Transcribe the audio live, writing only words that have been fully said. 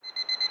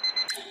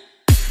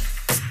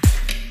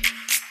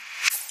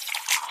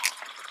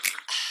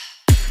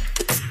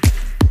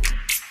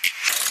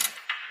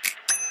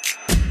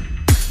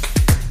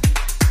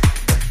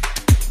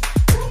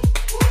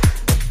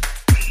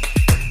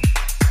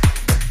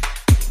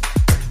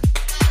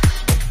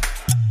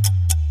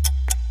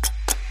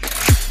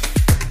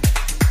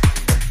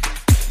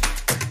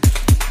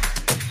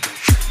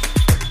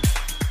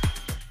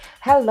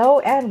Hello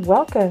and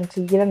welcome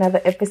to yet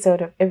another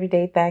episode of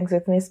Everyday Things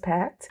with Miss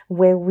Pat,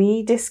 where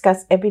we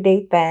discuss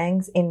everyday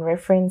things in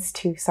reference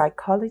to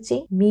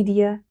psychology,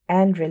 media,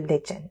 and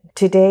religion.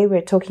 Today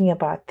we're talking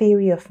about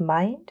theory of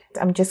mind.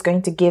 I'm just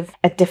going to give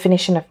a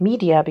definition of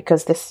media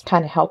because this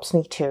kind of helps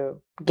me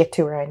to get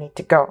to where I need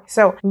to go.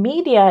 So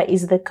media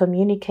is the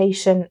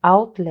communication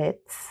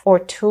outlets or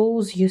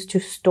tools used to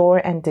store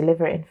and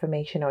deliver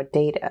information or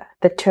data.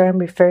 The term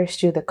refers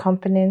to the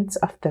components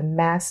of the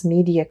mass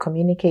media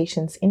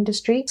communications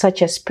industry,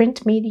 such as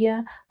print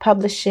media,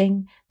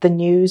 publishing, the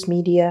news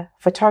media,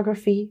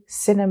 photography,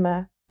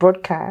 cinema,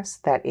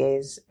 broadcast, that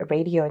is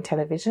radio and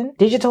television,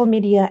 digital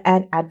media,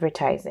 and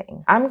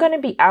advertising. I'm going to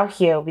be out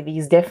here with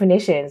these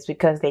definitions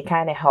because they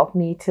kind of help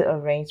me to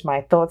arrange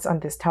my thoughts on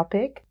this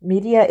topic.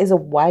 Media is a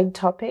wide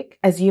topic,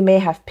 as you may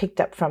have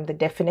picked up from the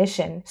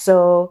definition.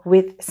 So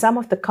with some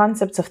of the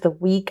concepts of the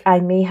week, I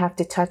may have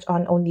to touch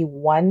on only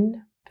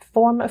one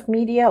form of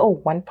media or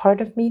one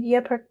part of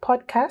media per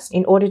podcast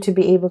in order to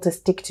be able to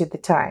stick to the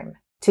time.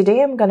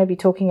 Today, I'm going to be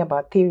talking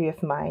about theory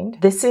of mind.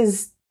 This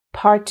is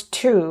part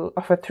 2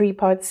 of a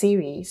 3-part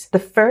series. The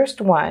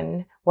first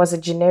one was a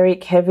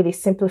generic, heavily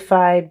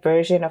simplified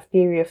version of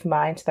theory of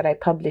mind that I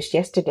published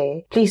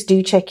yesterday. Please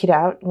do check it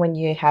out when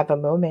you have a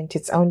moment.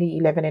 It's only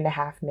 11 and a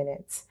half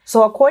minutes.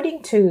 So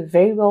according to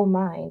Verywell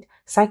Mind,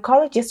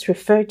 psychologists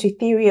refer to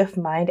theory of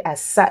mind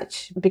as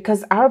such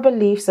because our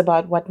beliefs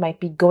about what might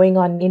be going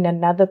on in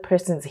another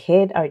person's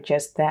head are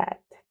just that.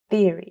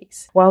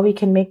 Theories. While we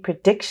can make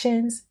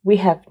predictions, we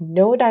have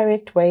no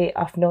direct way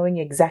of knowing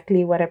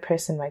exactly what a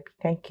person might be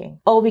thinking.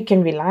 All we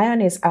can rely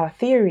on is our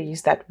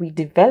theories that we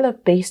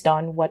develop based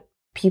on what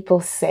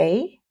people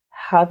say,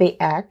 how they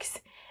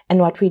act, and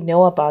what we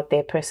know about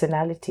their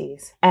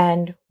personalities,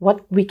 and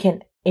what we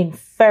can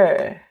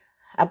infer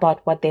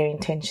about what their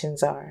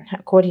intentions are.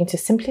 According to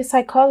Simply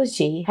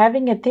Psychology,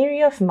 having a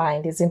theory of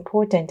mind is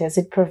important as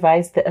it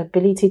provides the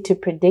ability to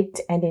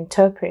predict and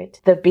interpret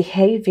the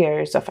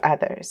behaviors of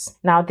others.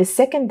 Now, the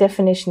second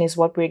definition is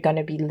what we're going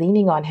to be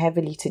leaning on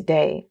heavily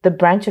today. The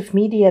branch of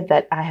media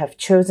that I have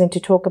chosen to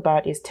talk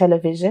about is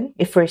television.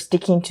 If we're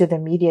sticking to the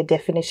media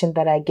definition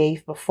that I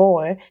gave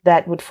before,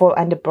 that would fall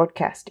under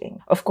broadcasting.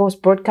 Of course,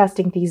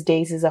 broadcasting these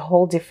days is a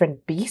whole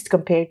different beast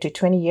compared to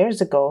 20 years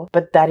ago,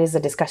 but that is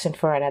a discussion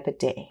for another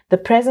day.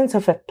 The presence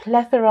of a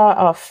plethora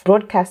of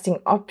broadcasting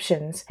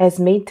options has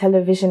made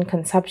television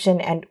consumption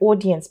and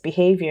audience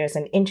behaviors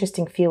an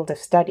interesting field of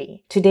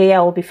study. Today, I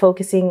will be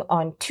focusing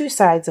on 2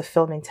 sides of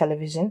film and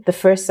television. The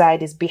first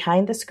side is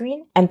behind the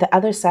screen, and the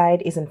other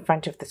side is in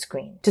front of the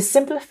screen. To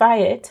simplify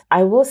it,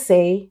 I will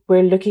say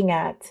we're looking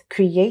at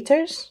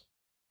creators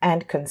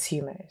and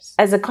consumers.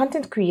 As a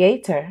content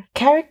creator,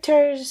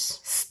 characters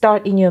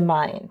start in your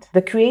mind.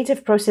 The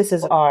creative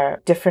processes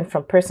are different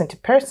from person to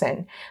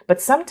person,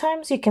 but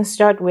sometimes you can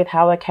start with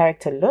how a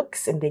character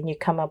looks and then you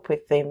come up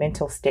with their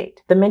mental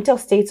state. The mental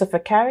states of a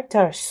character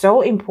are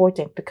so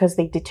important because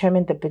they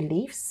determine the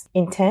beliefs,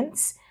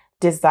 intents,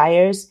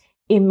 desires,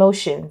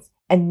 emotions,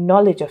 and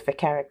knowledge of a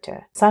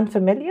character. Sound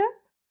familiar?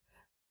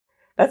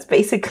 That's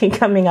basically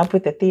coming up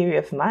with a theory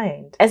of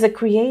mind. As a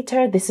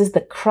creator, this is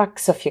the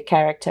crux of your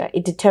character.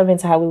 It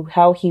determines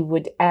how he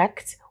would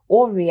act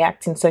or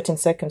react in certain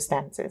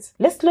circumstances.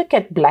 Let's look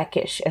at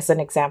Blackish as an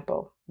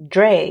example.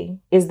 Dre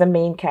is the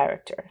main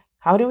character.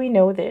 How do we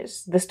know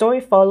this? The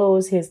story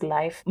follows his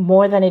life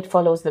more than it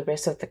follows the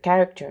rest of the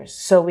characters.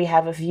 So we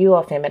have a view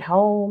of him at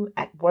home,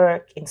 at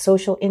work, in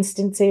social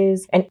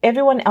instances, and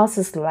everyone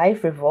else's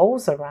life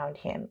revolves around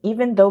him.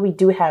 Even though we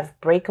do have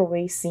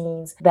breakaway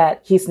scenes that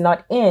he's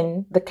not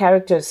in, the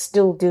characters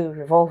still do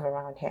revolve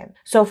around him.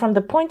 So from the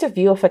point of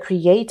view of a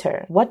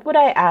creator, what would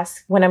I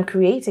ask when I'm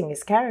creating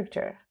his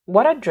character?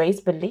 What are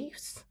Dre's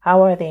beliefs?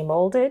 How are they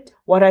molded?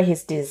 What are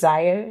his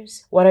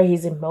desires? What are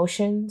his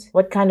emotions?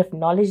 What kind of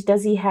knowledge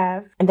does he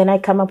have? And then I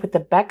come up with a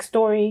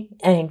backstory,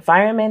 an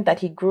environment that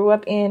he grew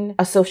up in,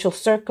 a social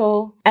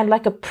circle, and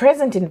like a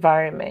present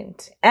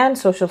environment and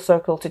social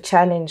circle to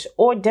challenge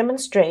or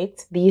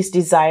demonstrate these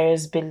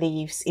desires,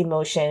 beliefs,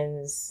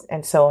 emotions,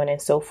 and so on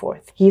and so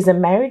forth. He's a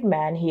married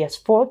man. He has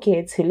 4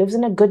 kids. He lives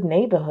in a good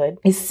neighborhood.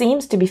 He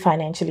seems to be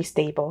financially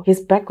stable.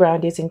 His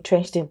background is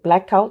entrenched in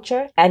Black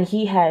culture, and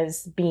he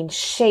has been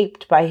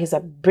shaped by his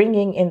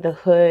upbringing in the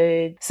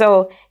hood.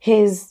 So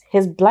his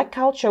Black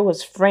culture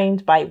was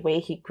framed by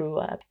where he grew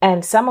up.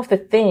 And some of the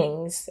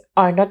things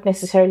are not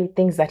necessarily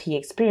things that he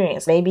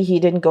experienced. Maybe he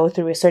didn't go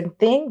through a certain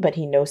thing, but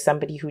he knows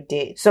somebody who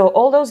did. So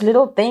all those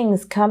little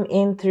things come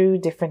in through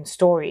different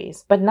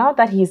stories. But now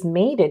that he's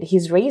made it,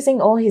 he's raising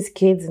all his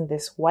kids in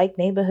this white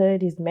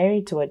neighborhood. He's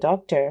married to a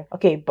doctor.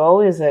 Okay, Bo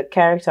is a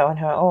character on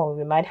her own.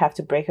 We might have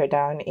to break her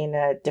down in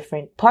a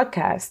different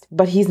podcast.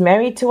 But he's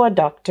married to a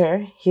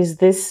doctor. He's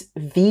this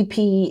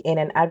VP in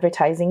an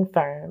advertising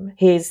firm.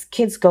 His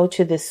kids go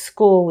to this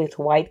school with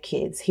white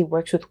kids. He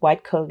works with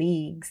white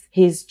colleagues.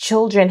 His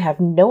children have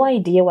no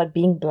idea what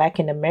being Black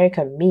in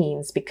America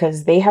means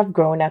because they have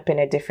grown up in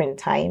a different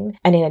time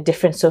and in a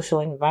different social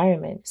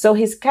environment. So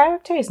his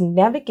character is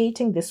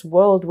navigating this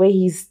world where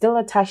he's still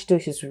attached to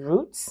his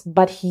roots,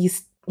 but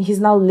he's He's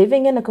now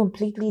living in a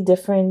completely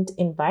different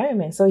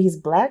environment. So he's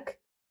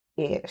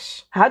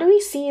Black-ish. How do we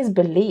see his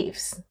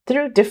beliefs?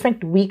 Through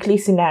different weekly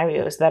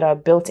scenarios that are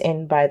built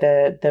in by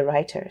the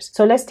writers.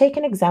 So let's take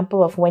an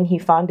example of when he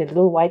found a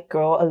little white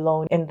girl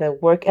alone in the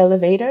work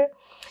elevator.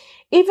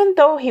 Even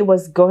though he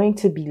was going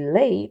to be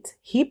late,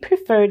 he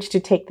preferred to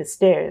take the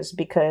stairs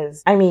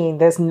because,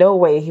 there's no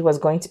way he was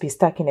going to be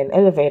stuck in an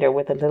elevator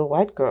with a little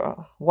white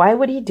girl. Why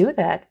would he do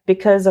that?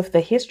 Because of the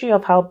history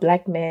of how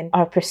Black men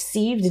are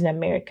perceived in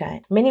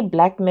America. Many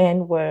Black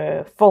men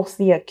were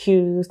falsely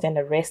accused and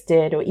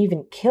arrested or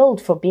even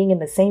killed for being in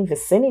the same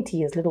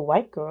vicinity as little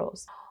white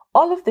girls.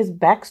 All of this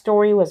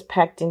backstory was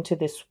packed into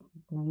this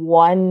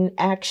one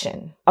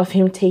action of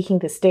him taking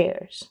the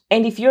stairs.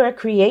 And if you're a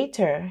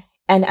creator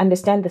and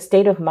understand the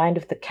state of mind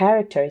of the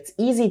character, it's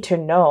easy to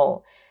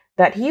know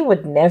that he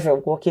would never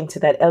walk into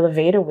that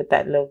elevator with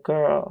that little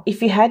girl.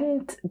 If he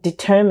hadn't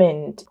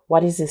determined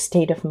what is his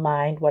state of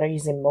mind, what are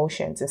his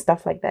emotions and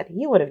stuff like that,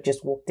 he would have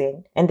just walked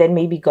in and then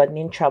maybe gotten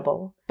in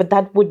trouble. But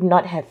that would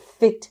not have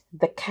fit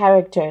the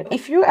character.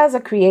 If you as a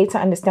creator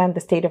understand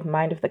the state of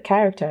mind of the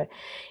character,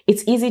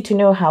 it's easy to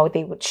know how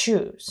they would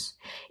choose.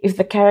 If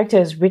the character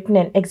is written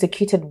and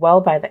executed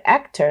well by the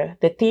actor,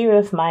 the theory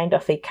of mind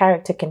of a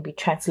character can be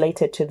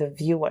translated to the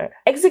viewer.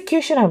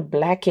 Execution on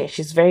Black-ish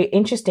is very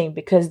interesting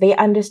because they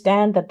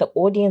understand that the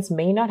audience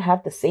may not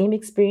have the same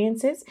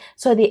experiences,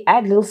 so they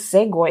add little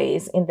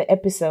segues in the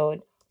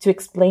episode to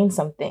explain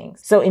some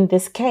things. So in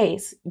this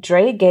case,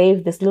 Dre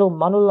gave this little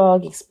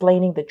monologue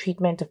explaining the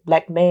treatment of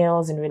Black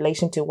males in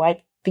relation to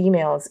white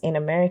females in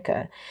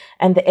America,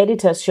 and the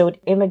editors showed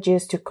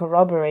images to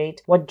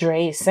corroborate what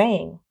Dre is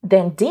saying.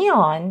 Then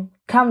Dion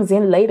comes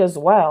in late as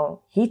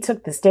well. He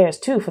took the stairs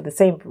too for the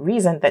same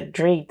reason that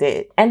Dre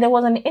did. And there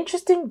was an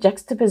interesting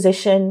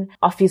juxtaposition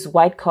of his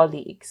white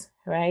colleagues,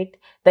 right?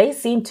 They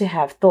seem to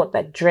have thought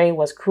that Dre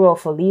was cruel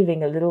for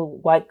leaving a little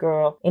white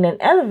girl in an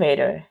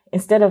elevator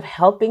instead of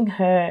helping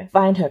her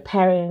find her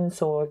parents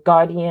or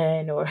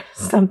guardian or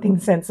something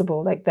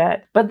sensible like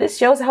that. But this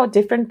shows how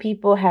different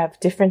people have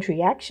different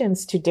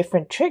reactions to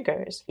different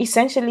triggers.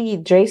 Essentially,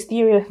 Dre's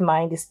theory of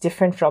mind is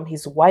different from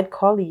his white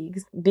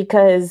colleagues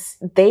because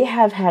they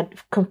have had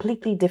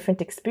completely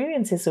different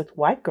experiences with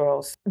white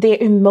girls. Their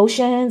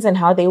emotions and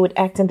how they would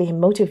act and their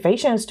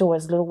motivations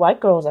towards little white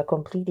girls are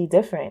completely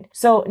different.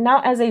 So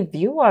now as a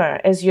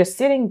viewer, as you're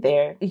sitting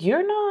there,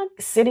 you're not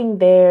sitting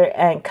there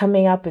and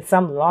coming up with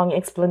some long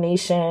explanation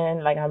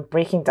like I'm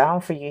breaking down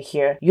for you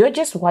here. You're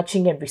just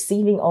watching and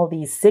receiving all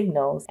these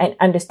signals and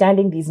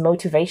understanding these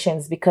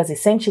motivations because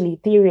essentially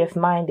theory of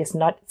mind is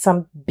not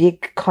some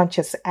big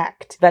conscious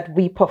act that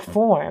we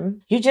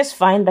perform. You just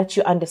find that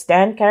you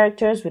understand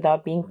characters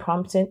without being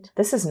prompted.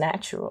 This is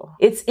natural.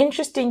 It's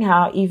interesting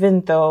how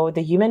even though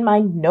the human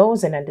mind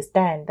knows and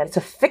understands that it's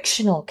a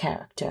fictional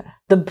character,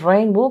 the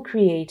brain will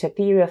create a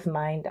theory of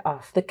mind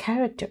of the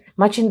character,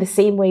 much in the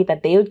same way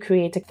that they would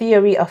create a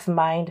theory of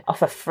mind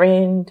of a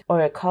friend or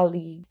a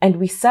colleague. And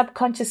we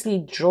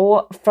subconsciously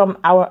draw from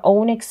our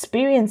own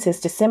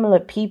experiences to similar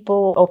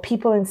people or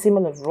people in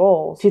similar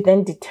roles to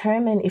then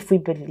determine if we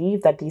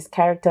believe that these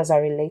characters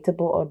are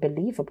relatable or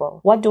believable.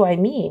 What do I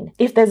mean?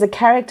 If there's a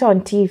character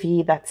on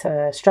TV that's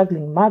a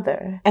struggling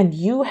mother and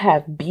you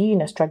have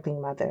been a struggling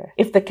mother,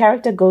 if the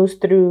character goes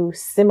through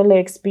similar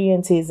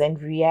experiences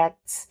and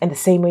reacts in the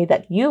same way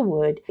that you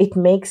would, it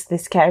makes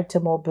this character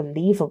more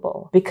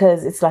believable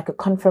because it's like a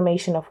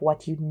confirmation of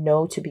what you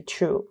know to be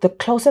true. The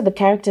closer the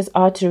characters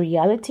are to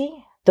reality,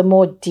 the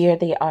more dear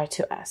they are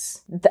to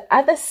us. The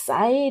other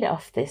side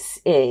of this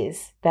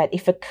is that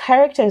if a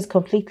character is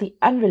completely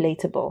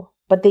unrelatable,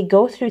 but they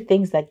go through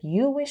things that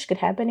you wish could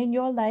happen in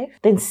your life,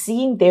 then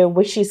seeing their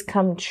wishes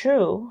come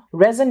true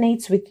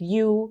resonates with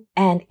you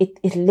and it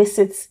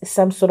elicits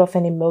some sort of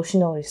an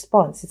emotional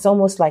response. It's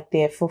almost like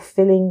they're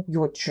fulfilling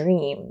your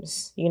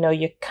dreams.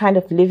 You're kind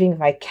of living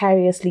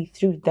vicariously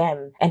through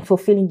them and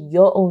fulfilling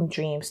your own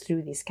dreams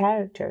through these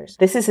characters.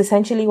 This is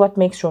essentially what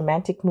makes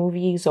romantic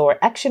movies or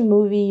action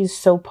movies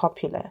so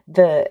popular.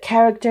 The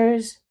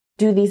characters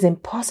do these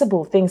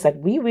impossible things that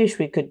we wish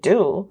we could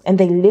do, and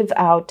they live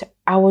out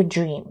our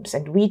dreams,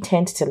 and we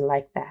tend to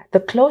like that. The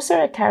closer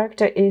a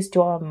character is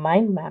to our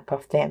mind map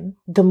of them,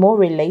 the more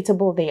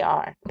relatable they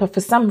are. But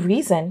for some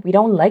reason, we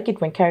don't like it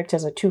when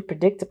characters are too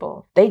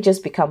predictable. They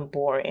just become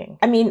boring.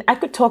 I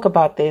could talk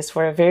about this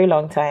for a very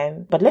long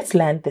time, but let's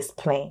land this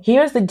plane.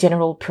 Here's the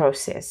general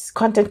process.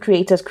 Content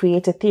creators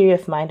create a theory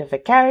of mind of a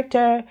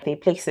character. They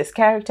place this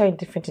character in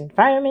different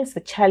environments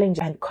that challenge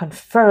and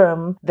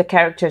confirm the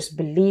character's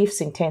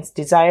beliefs, intents,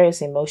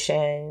 desires,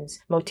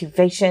 emotions,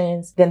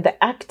 motivations. Then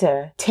the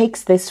actor takes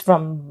this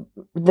from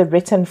the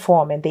written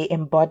form and they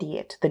embody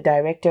it. The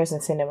directors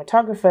and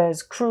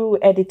cinematographers, crew,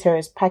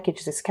 editors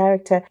package this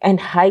character and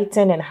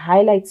heighten and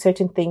highlight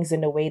certain things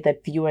in a way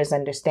that viewers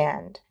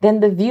understand. Then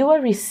the viewer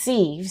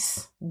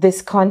receives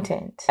this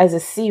content as a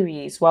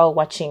series while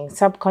watching,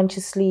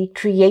 subconsciously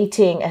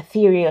creating a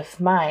theory of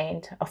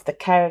mind of the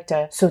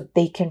character so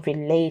they can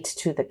relate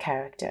to the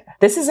character.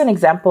 This is an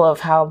example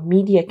of how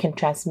media can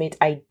transmit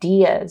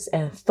ideas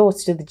and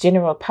thoughts to the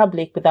general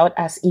public without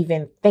us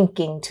even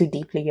thinking too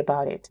deeply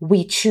about it.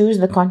 We choose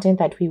the content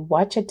that we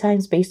watch at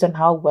times based on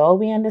how well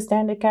we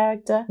understand the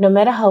character, no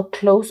matter how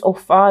close or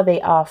far they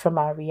are from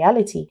our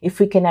reality. If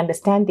we can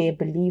understand their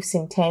beliefs,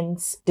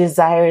 intents,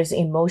 desires,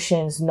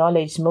 emotions,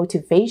 knowledge,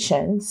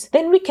 motivations,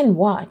 then we can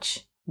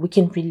watch. We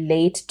can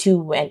relate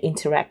to and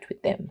interact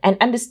with them. And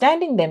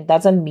understanding them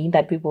doesn't mean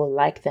that we will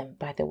like them,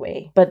 by the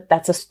way, but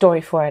that's a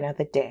story for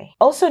another day.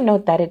 Also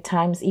note that at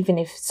times, even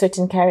if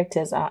certain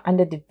characters are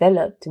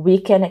underdeveloped, we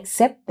can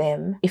accept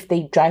them if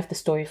they drive the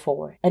story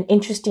forward. An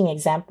interesting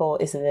example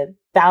is the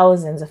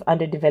thousands of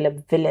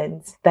underdeveloped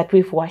villains that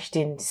we've watched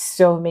in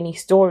so many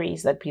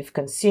stories that we've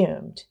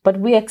consumed. But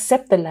we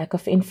accept the lack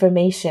of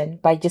information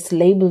by just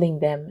labeling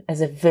them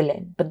as a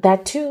villain. But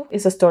that too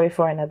is a story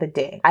for another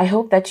day. I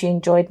hope that you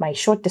enjoyed my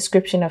short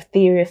description of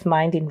theory of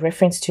mind in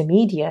reference to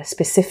media,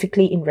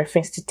 specifically in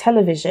reference to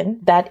television.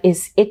 That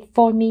is it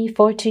for me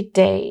for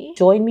today.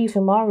 Join me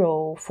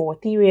tomorrow for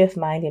theory of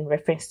mind in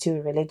reference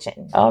to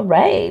religion. All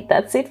right,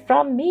 that's it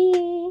from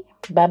me.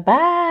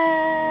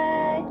 Bye-bye.